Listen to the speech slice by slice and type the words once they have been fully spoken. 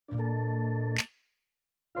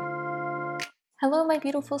Hello, my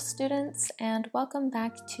beautiful students, and welcome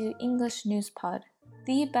back to English News Pod,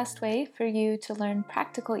 the best way for you to learn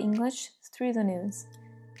practical English through the news.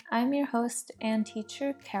 I'm your host and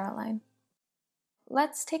teacher, Caroline.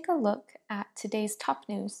 Let's take a look at today's top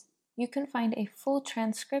news. You can find a full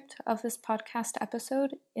transcript of this podcast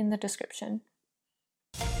episode in the description.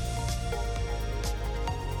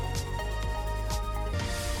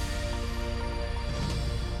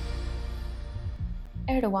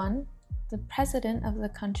 Erdogan, the president of the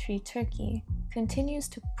country Turkey, continues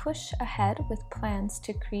to push ahead with plans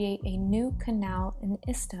to create a new canal in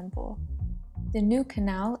Istanbul. The new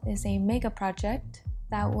canal is a mega project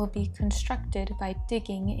that will be constructed by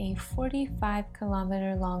digging a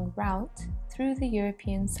 45-kilometer long route through the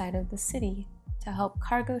European side of the city to help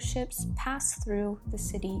cargo ships pass through the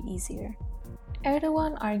city easier.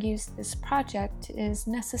 Erdogan argues this project is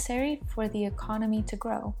necessary for the economy to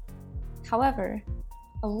grow. However,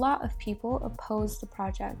 a lot of people oppose the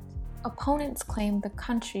project. Opponents claim the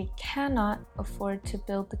country cannot afford to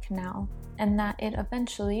build the canal and that it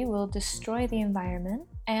eventually will destroy the environment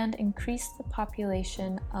and increase the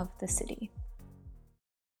population of the city.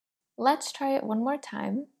 Let's try it one more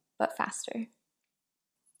time, but faster.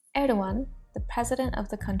 Erdogan, the president of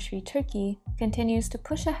the country Turkey, continues to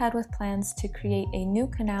push ahead with plans to create a new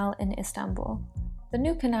canal in Istanbul. The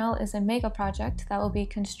new canal is a mega project that will be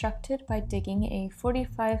constructed by digging a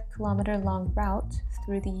 45-kilometer long route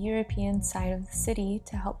through the European side of the city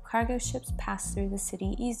to help cargo ships pass through the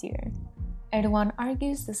city easier. Erdogan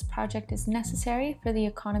argues this project is necessary for the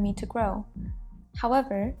economy to grow.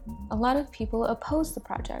 However, a lot of people oppose the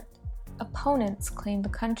project. Opponents claim the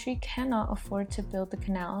country cannot afford to build the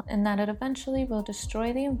canal and that it eventually will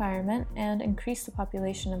destroy the environment and increase the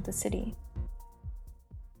population of the city.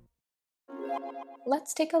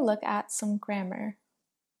 Let's take a look at some grammar.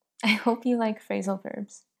 I hope you like phrasal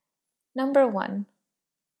verbs. Number 1,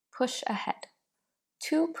 push ahead.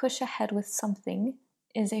 To push ahead with something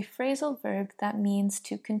is a phrasal verb that means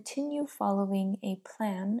to continue following a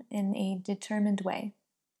plan in a determined way.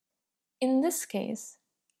 In this case,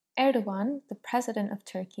 Erdogan, the president of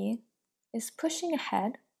Turkey, is pushing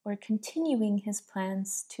ahead or continuing his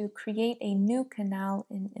plans to create a new canal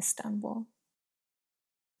in Istanbul.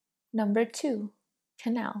 Number 2,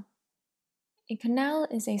 canal. A canal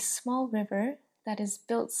is a small river that is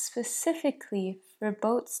built specifically for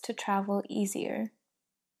boats to travel easier.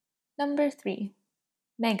 Number 3,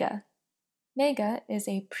 mega. Mega is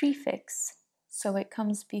a prefix, so it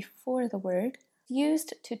comes before the word,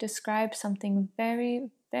 used to describe something very,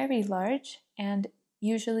 very large and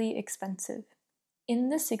usually expensive. In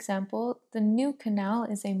this example, the new canal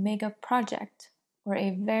is a mega project, or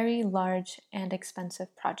a very large and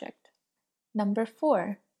expensive project. Number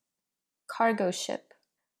 4, cargo ship.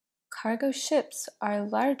 Cargo ships are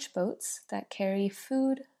large boats that carry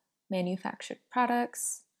food, manufactured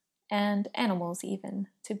products, and animals even,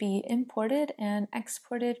 to be imported and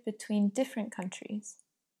exported between different countries.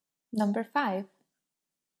 Number 5,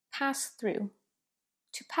 pass through.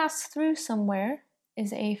 To pass through somewhere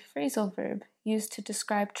is a phrasal verb used to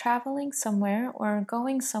describe traveling somewhere or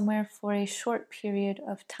going somewhere for a short period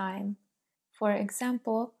of time. For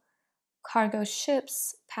example, cargo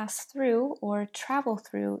ships pass through or travel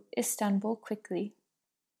through Istanbul quickly.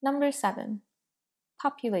 Number 7,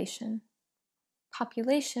 population.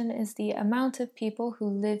 Population is the amount of people who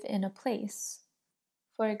live in a place.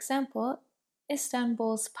 For example,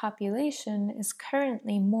 Istanbul's population is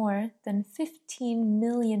currently more than 15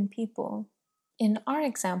 million people. In our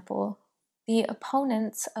example, the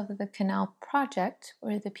opponents of the canal project,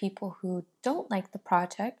 or the people who don't like the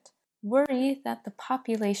project, worry that the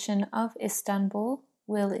population of Istanbul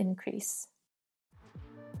will increase.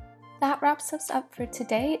 That wraps us up for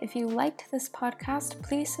today. If you liked this podcast,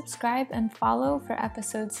 please subscribe and follow for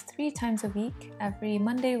episodes 3 times a week, every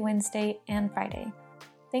Monday, Wednesday, and Friday.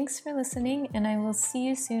 Thanks for listening, and I will see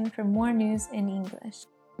you soon for more news in English.